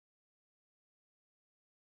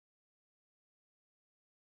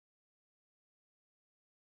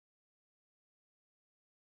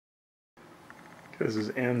This is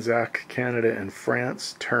ANZAC, Canada, and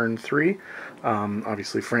France, turn 3.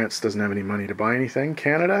 Obviously, France doesn't have any money to buy anything.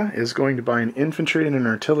 Canada is going to buy an infantry and an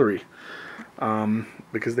artillery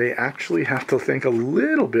because they actually have to think a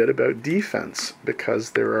little bit about defense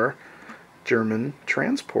because there are German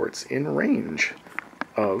transports in range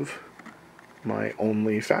of my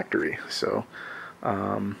only factory. So,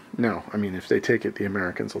 no, I mean, if they take it, the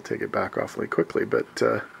Americans will take it back awfully quickly, but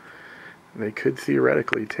they could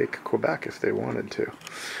theoretically take Quebec if they wanted to.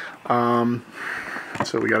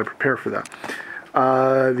 So we got to prepare for that.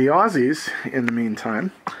 The Aussies, in the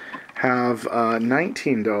meantime, have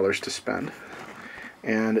 $19 to spend,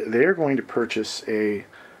 and they're going to purchase a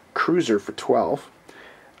cruiser for 12,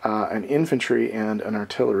 an infantry and an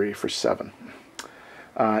artillery for 7.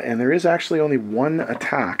 And there is actually only one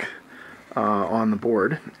attack on the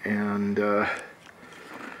board, and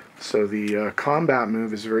so the combat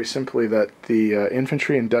move is very simply that the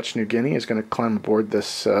infantry in Dutch New Guinea is going to climb aboard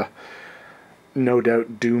this no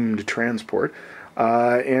doubt doomed transport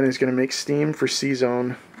and is going to make steam for Sea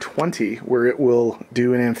Zone 20, where it will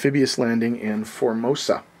do an amphibious landing in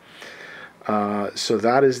Formosa. So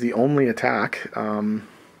that is the only attack.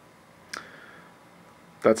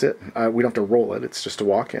 That's it. We don't have to roll it, it's just a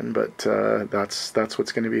walk-in, but that's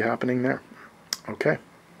what's going to be happening there. Okay.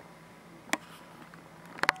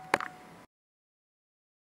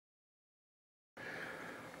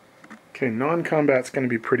 Okay, non-combat's going to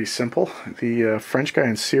be pretty simple. The French guy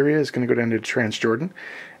in Syria is going to go down to Transjordan,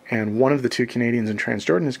 and one of the 2 Canadians in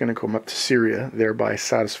Transjordan is going to come up to Syria, thereby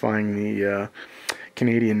satisfying the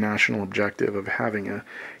Canadian national objective of having a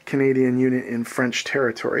Canadian unit in French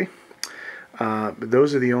territory. But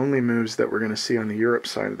those are the only moves that we're going to see on the Europe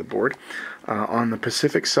side of the board. On the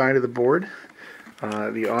Pacific side of the board,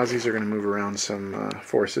 the Aussies are going to move around some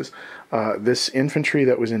forces. This infantry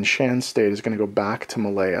that was in Shan State is going to go back to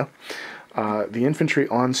Malaya. The infantry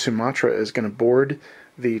on Sumatra is going to board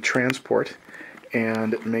the transport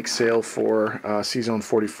and make sail for Sea Zone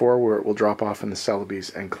 44, where it will drop off in the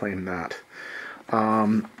Celebes and claim that.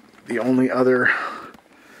 The only other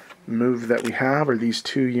move that we have are these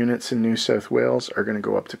 2 units in New South Wales are going to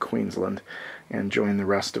go up to Queensland and join the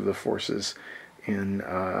rest of the forces in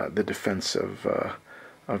the defense of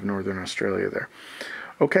Northern Australia there.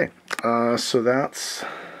 Okay, so that's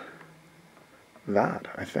that.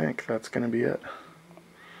 I think that's going to be it.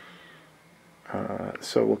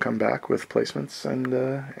 So we'll come back with placements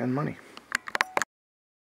and money.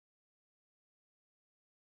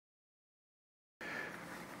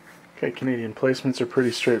 Okay, Canadian placements are pretty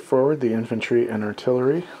straightforward. The infantry and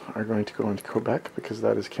artillery are going to go into Quebec because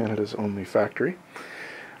that is Canada's only factory.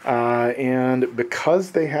 And because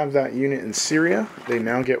they have that unit in Syria, they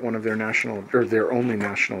now get one of their national, or their only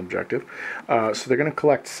national objective. So they're going to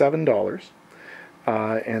collect $7,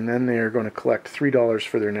 and then they are going to collect $3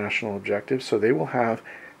 for their national objective. So they will have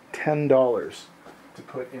 $10 to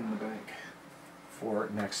put in the bank for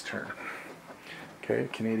next turn. Okay,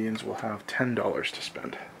 Canadians will have $10 to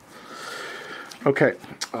spend. Okay,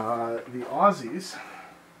 the Aussies,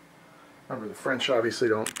 remember the French obviously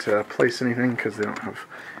don't place anything because they don't have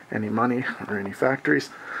any money or any factories,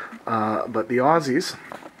 but the Aussies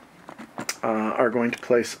are going to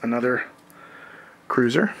place another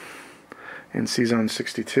cruiser in Sea Zone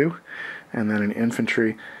 62, and then an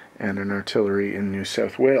infantry and an artillery in New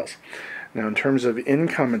South Wales. Now in terms of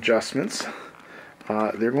income adjustments,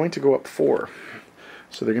 they're going to go up 4.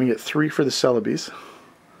 So they're going to get 3 for the Celebes,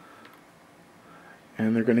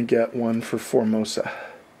 and they're going to get 1 for Formosa.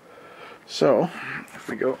 So, if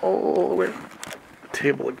we go all the way to the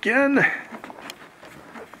table again,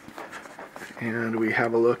 and we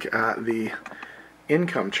have a look at the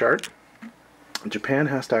income chart, Japan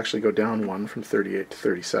has to actually go down 1 from 38 to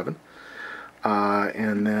 37.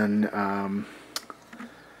 And then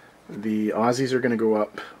the Aussies are going to go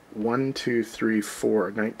up 1, 2, 3,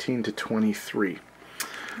 4, 19 to 23.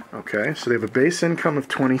 Okay, so they have a base income of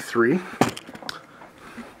 23.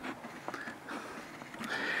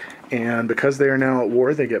 And because they are now at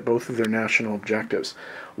war, they get both of their national objectives.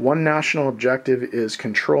 One national objective is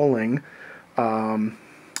controlling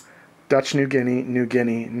Dutch New Guinea,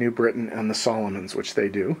 New Britain, and the Solomons, which they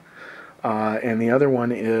do. And the other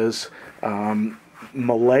one is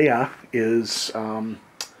Malaya is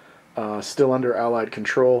still under Allied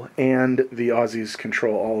control, and the Aussies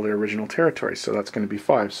control all their original territories, so that's going to be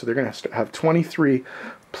 5. So they're going to have 23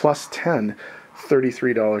 plus 10,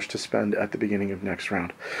 $33 to spend at the beginning of next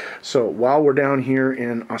round. So while we're down here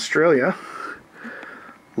in Australia,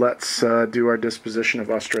 let's do our disposition of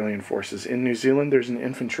Australian forces. In New Zealand, there's an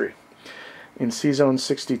infantry, In Sea Zone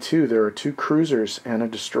 62, there are 2 cruisers and a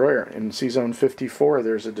destroyer. In Sea Zone 54,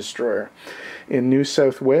 there's a destroyer. In New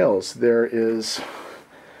South Wales, there is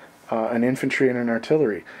an infantry and an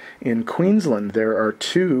artillery. In Queensland, there are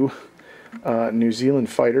 2 New Zealand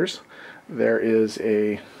fighters. There is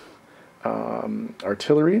a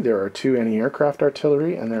artillery. There are 2 anti-aircraft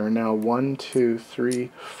artillery, and there are now 1, 2,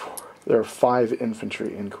 3, 4. There are 5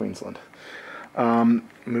 infantry in Queensland.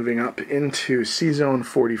 Moving up into Sea Zone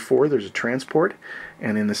 44, there's a transport,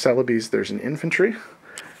 and in the Celebes, there's an infantry.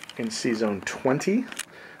 In Sea Zone 20,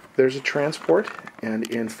 there's a transport, and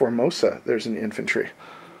in Formosa, there's an infantry,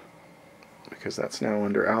 because that's now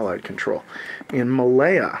under Allied control. In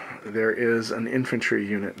Malaya, there is an infantry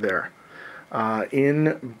unit there.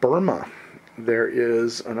 In Burma, there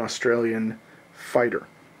is an Australian fighter.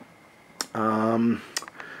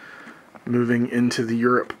 Moving into the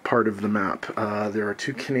Europe part of the map, there are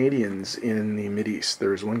 2 Canadians in the Mideast.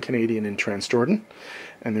 There's 1 Canadian in Transjordan,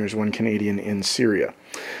 and there's 1 Canadian in Syria.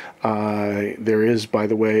 There is, by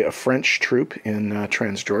the way, a French troop in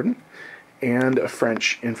Transjordan, and a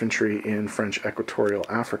French infantry in French Equatorial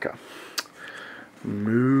Africa.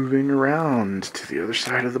 Moving around to the other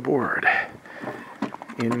side of the board.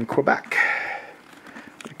 In Quebec,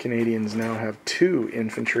 the Canadians now have 2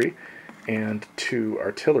 infantry and 2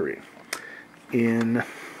 artillery. In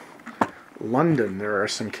London, there are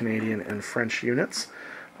some Canadian and French units.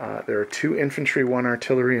 There are 2 infantry, 1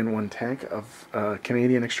 artillery, and 1 tank of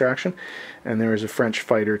Canadian extraction, and there is a French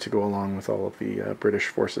fighter to go along with all of the British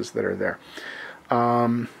forces that are there.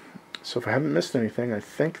 So if I haven't missed anything, I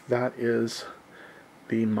think that is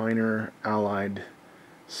the minor Allied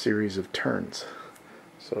series of turns.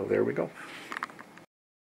 So there we go.